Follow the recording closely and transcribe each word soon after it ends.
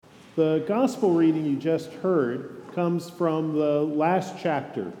The gospel reading you just heard comes from the last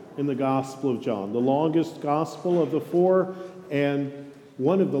chapter in the Gospel of John, the longest gospel of the four and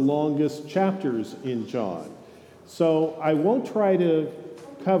one of the longest chapters in John. So I won't try to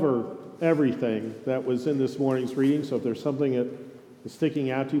cover everything that was in this morning's reading, so if there's something that is sticking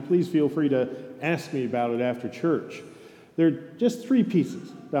out to you, please feel free to ask me about it after church. There are just three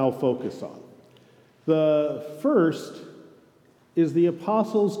pieces that I'll focus on. The first is the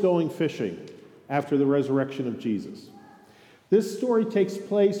apostles going fishing after the resurrection of Jesus. This story takes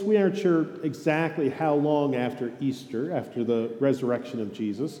place, we aren't sure exactly how long after Easter, after the resurrection of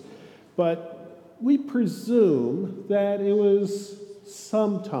Jesus, but we presume that it was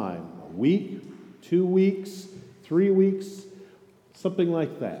sometime, a week, 2 weeks, 3 weeks, something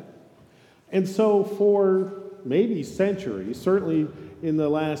like that. And so for maybe centuries, certainly in the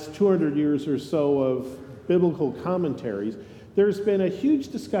last 200 years or so of biblical commentaries, there's been a huge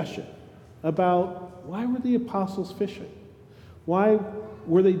discussion about why were the apostles fishing? Why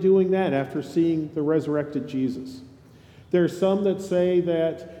were they doing that after seeing the resurrected Jesus? There are some that say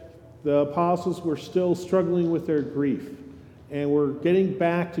that the apostles were still struggling with their grief and were getting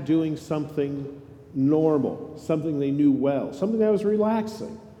back to doing something normal, something they knew well, something that was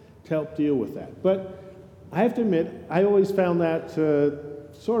relaxing to help deal with that. But I have to admit, I always found that to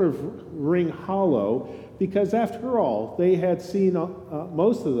sort of ring hollow because after all, they had seen,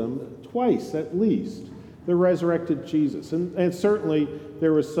 most of them, twice at least, the resurrected Jesus. And certainly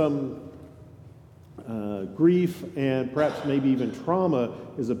there was some grief and perhaps maybe even trauma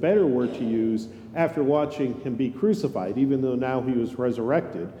is a better word to use after watching him be crucified, even though now he was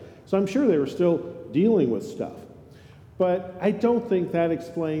resurrected. So I'm sure they were still dealing with stuff. But I don't think that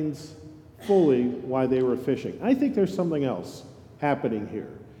explains fully why they were fishing. I think there's something else happening here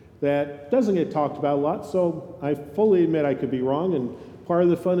that doesn't get talked about a lot, so I fully admit I could be wrong, and part of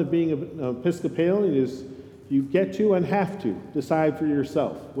the fun of being an Episcopalian is you get to and have to decide for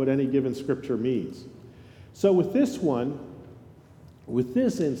yourself what any given scripture means. So with this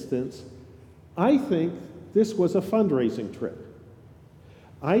instance, I think this was a fundraising trip.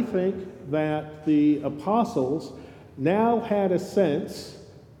 I think that the apostles now had a sense,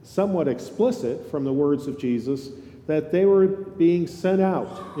 somewhat explicit from the words of Jesus, that they were being sent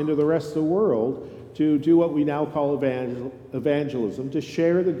out into the rest of the world to do what we now call evangelism, to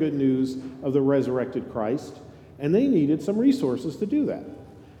share the good news of the resurrected Christ, and they needed some resources to do that.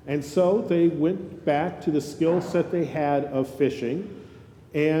 And so they went back to the skill set they had of fishing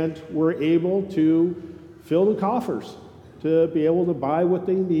and were able to fill the coffers to be able to buy what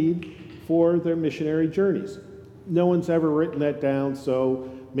they need for their missionary journeys. No one's ever written that down, so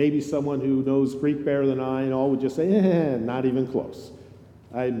maybe someone who knows Greek better than I and all would just say, not even close.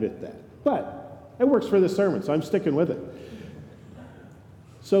 I admit that. But it works for this sermon, so I'm sticking with it.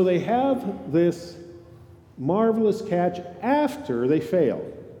 So they have this marvelous catch after they fail,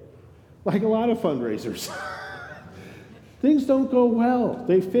 like a lot of fundraisers. Things don't go well.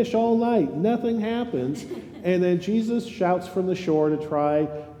 They fish all night. Nothing happens. And then Jesus shouts from the shore to try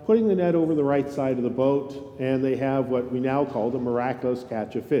putting the net over the right side of the boat, and they have what we now call the miraculous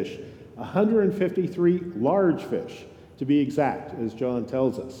catch of fish. 153 large fish, to be exact, as John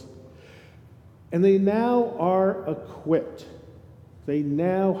tells us. And they now are equipped. They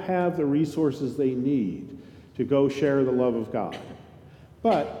now have the resources they need to go share the love of God.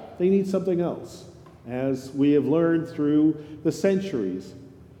 But they need something else. As we have learned through the centuries,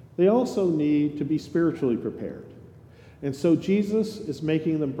 they also need to be spiritually prepared. And so Jesus is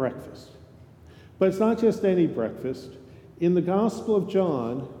making them breakfast. But it's not just any breakfast. In the Gospel of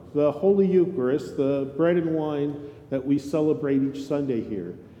John, the Holy Eucharist, the bread and wine that we celebrate each Sunday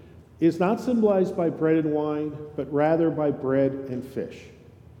here, is not symbolized by bread and wine, but rather by bread and fish.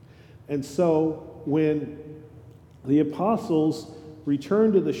 And so when the apostles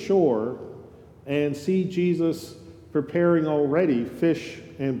return to the shore and see Jesus preparing already fish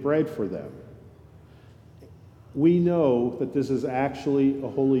and bread for them, we know that this is actually a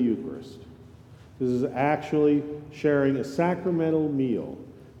Holy Eucharist. This is actually sharing a sacramental meal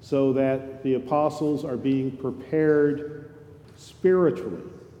so that the apostles are being prepared spiritually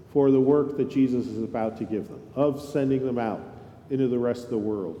for the work that Jesus is about to give them, of sending them out into the rest of the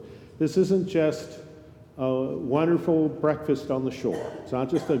world. This isn't just a wonderful breakfast on the shore. It's not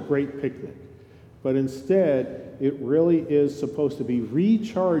just a great picnic. But instead, it really is supposed to be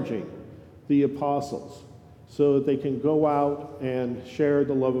recharging the apostles so that they can go out and share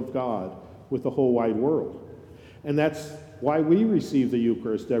the love of God with the whole wide world. And that's why we receive the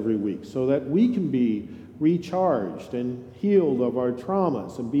Eucharist every week, so that we can be recharged and healed of our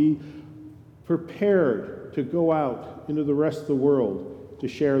traumas and be prepared to go out into the rest of the world to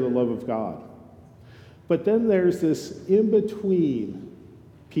share the love of God. But then there's this in-between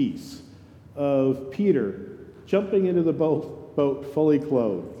piece of Peter jumping into the boat fully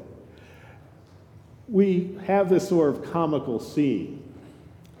clothed. We have this sort of comical scene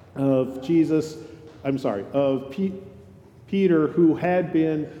of Peter, who had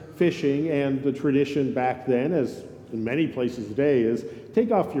been fishing, and the tradition back then, as in many places today, is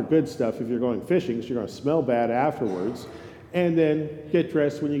take off your good stuff if you're going fishing, because you're going to smell bad afterwards, and then get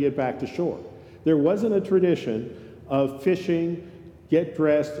dressed when you get back to shore. There wasn't a tradition of fishing, get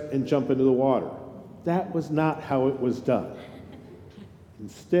dressed, and jump into the water. That was not how it was done.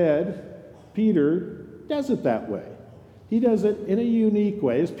 Instead, Peter does it that way. He does it in a unique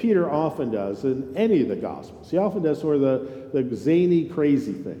way, as Peter often does in any of the Gospels. He often does sort of the zany,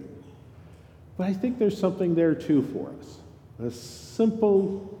 crazy thing. But I think there's something there too for us. A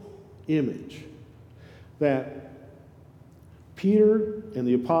simple image that Peter and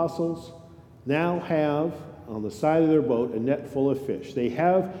the apostles now have on the side of their boat a net full of fish. They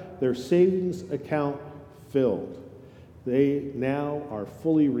have their savings account filled. They now are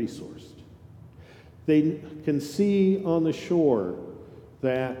fully resourced. They can see on the shore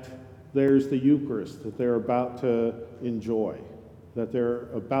that there's the Eucharist that they're about to enjoy, that they're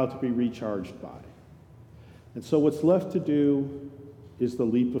about to be recharged by. And so what's left to do is the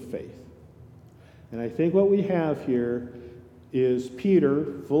leap of faith. And I think what we have here is Peter,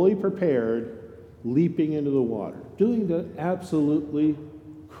 fully prepared, leaping into the water, doing the absolutely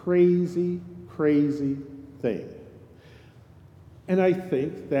crazy, crazy thing. And I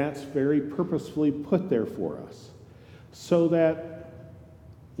think that's very purposefully put there for us, so that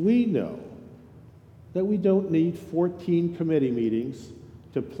we know that we don't need 14 committee meetings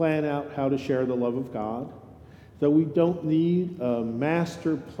to plan out how to share the love of God, that we don't need a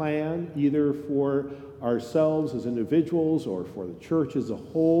master plan either for ourselves as individuals or for the church as a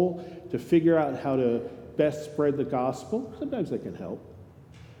whole to figure out how to best spread the gospel. Sometimes that can help.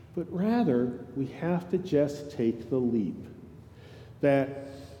 But rather, we have to just take the leap. That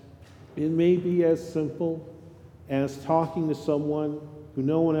it may be as simple as talking to someone who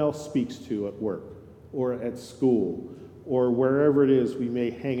no one else speaks to at work or at school or wherever it is we may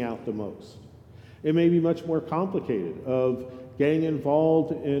hang out the most. It may be much more complicated, of getting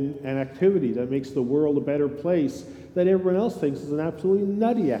involved in an activity that makes the world a better place that everyone else thinks is an absolutely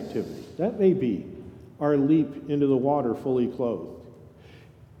nutty activity. That may be our leap into the water fully clothed.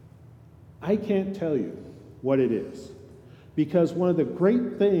 I can't tell you what it is, because one of the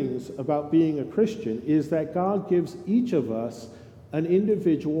great things about being a Christian is that God gives each of us an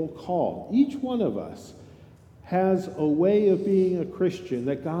individual call. Each one of us has a way of being a Christian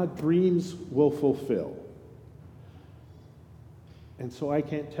that God dreams will fulfill. And so I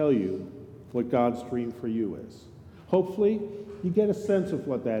can't tell you what God's dream for you is. Hopefully, you get a sense of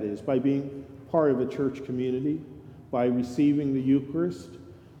what that is by being part of a church community, by receiving the Eucharist,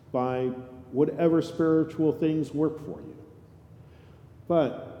 by whatever spiritual things work for you.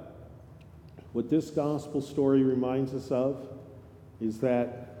 But what this gospel story reminds us of is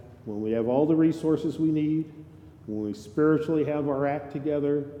that when we have all the resources we need, when we spiritually have our act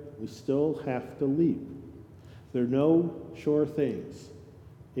together, we still have to leap. There are no sure things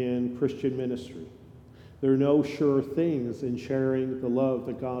in Christian ministry. There are no sure things in sharing the love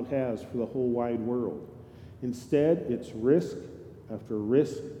that God has for the whole wide world. Instead, it's risk after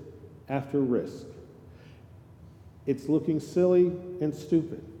risk after risk. It's looking silly and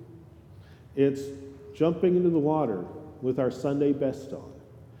stupid. It's jumping into the water with our Sunday best on.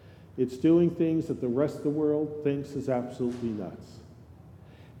 It's doing things that the rest of the world thinks is absolutely nuts.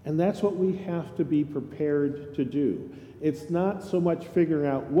 And that's what we have to be prepared to do. It's not so much figuring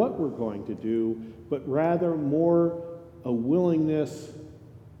out what we're going to do, but rather more a willingness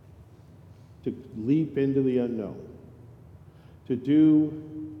to leap into the unknown, to do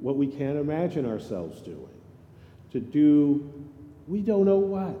what we can't imagine ourselves doing, to do we don't know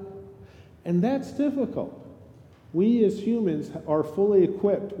what. And that's difficult. We as humans are fully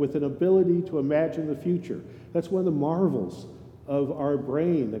equipped with an ability to imagine the future. That's one of the marvels of our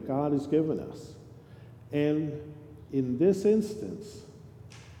brain that God has given us. And in this instance,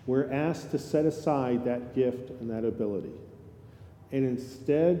 we're asked to set aside that gift and that ability, and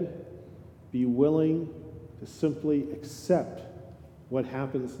instead be willing to simply accept what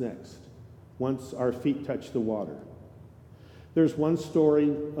happens next once our feet touch the water. There's one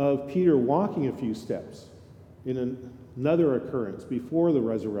story of Peter walking a few steps in another occurrence before the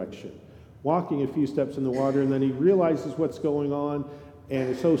resurrection, walking a few steps in the water, and then he realizes what's going on and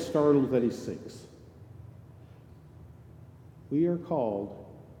is so startled that he sinks. We are called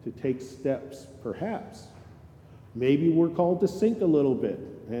to take steps, perhaps, Maybe we're called to sink a little bit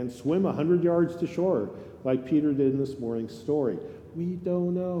and swim 100 yards to shore, like Peter did in this morning's story. We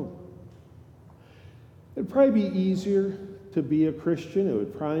don't know. It'd probably be easier to be a Christian. It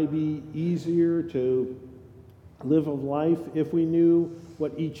would probably be easier to live a life if we knew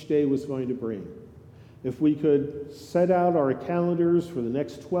what each day was going to bring. If we could set out our calendars for the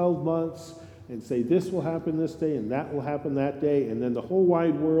next 12 months and say this will happen this day and that will happen that day, and then the whole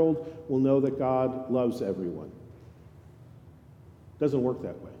wide world will know that God loves everyone. It doesn't work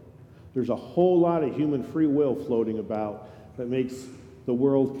that way. There's a whole lot of human free will floating about that makes the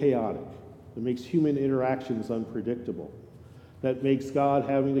world chaotic, that makes human interactions unpredictable, that makes God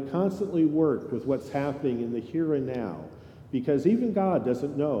having to constantly work with what's happening in the here and now, because even God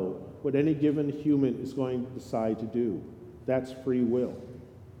doesn't know what any given human is going to decide to do. That's free will.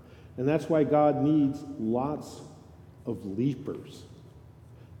 And that's why God needs lots of leapers.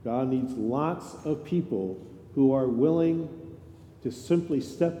 God needs lots of people who are willing to simply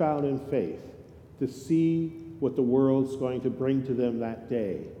step out in faith, to see what the world's going to bring to them that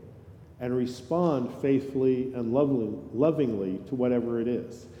day, and respond faithfully and lovingly to whatever it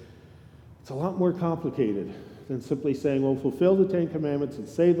is. It's a lot more complicated than simply saying, well, fulfill the Ten Commandments and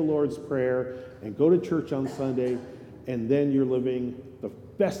say the Lord's Prayer and go to church on Sunday, and then you're living the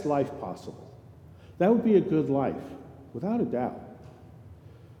best life possible. That would be a good life, without a doubt.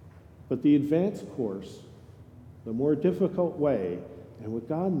 But the advanced course, the more difficult way, and what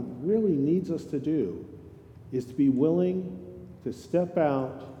God really needs us to do, is to be willing to step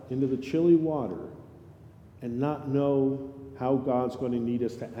out into the chilly water and not know how God's going to need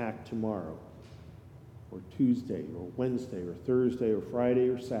us to act tomorrow, or Tuesday, or Wednesday, or Thursday, or Friday,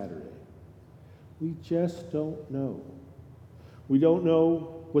 or Saturday. We just don't know. We don't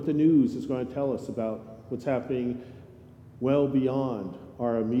know what the news is going to tell us about what's happening well beyond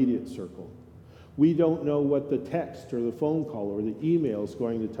our immediate circle. We don't know what the text or the phone call or the email is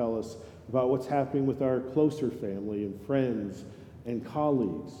going to tell us about what's happening with our closer family and friends and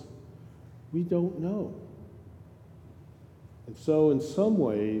colleagues. We don't know. And so in some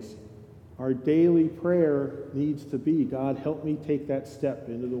ways, our daily prayer needs to be, God, help me take that step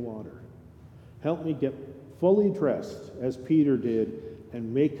into the water. Help me get fully dressed, as Peter did,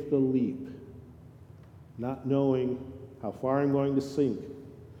 and make the leap, not knowing how far I'm going to sink,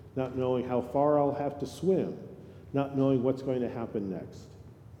 not knowing how far I'll have to swim, not knowing what's going to happen next.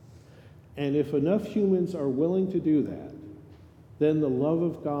 And if enough humans are willing to do that, then the love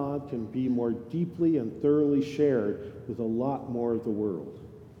of God can be more deeply and thoroughly shared with a lot more of the world.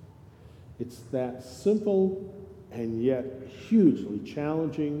 It's that simple and yet hugely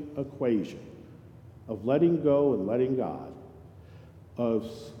challenging equation of letting go and letting God, of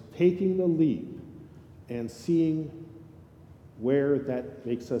taking the leap and seeing where that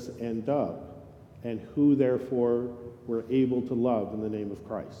makes us end up, and who, therefore, we're able to love in the name of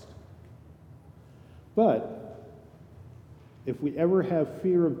Christ. But if we ever have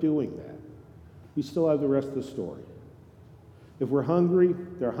fear of doing that, we still have the rest of the story. If we're hungry,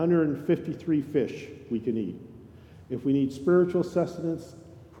 there are 153 fish we can eat. If we need spiritual sustenance,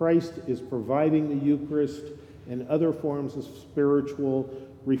 Christ is providing the Eucharist and other forms of spiritual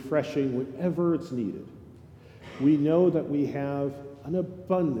refreshing whenever it's needed. We know that we have an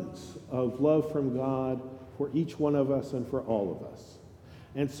abundance of love from God for each one of us and for all of us.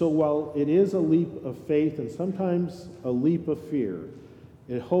 And so while it is a leap of faith and sometimes a leap of fear,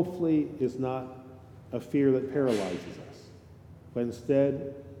 it hopefully is not a fear that paralyzes us. But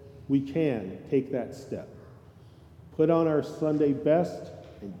instead, we can take that step. Put on our Sunday best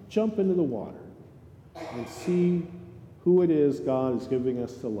and jump into the water and see who it is God is giving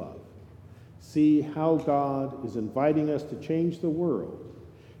us to love. See how God is inviting us to change the world.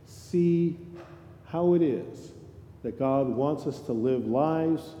 See how it is that God wants us to live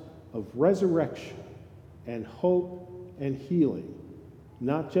lives of resurrection and hope and healing,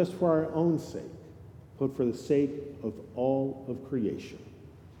 not just for our own sake, but for the sake of all of creation.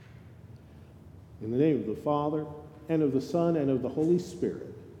 In the name of the Father, and of the Son, and of the Holy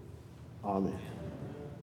Spirit. Amen.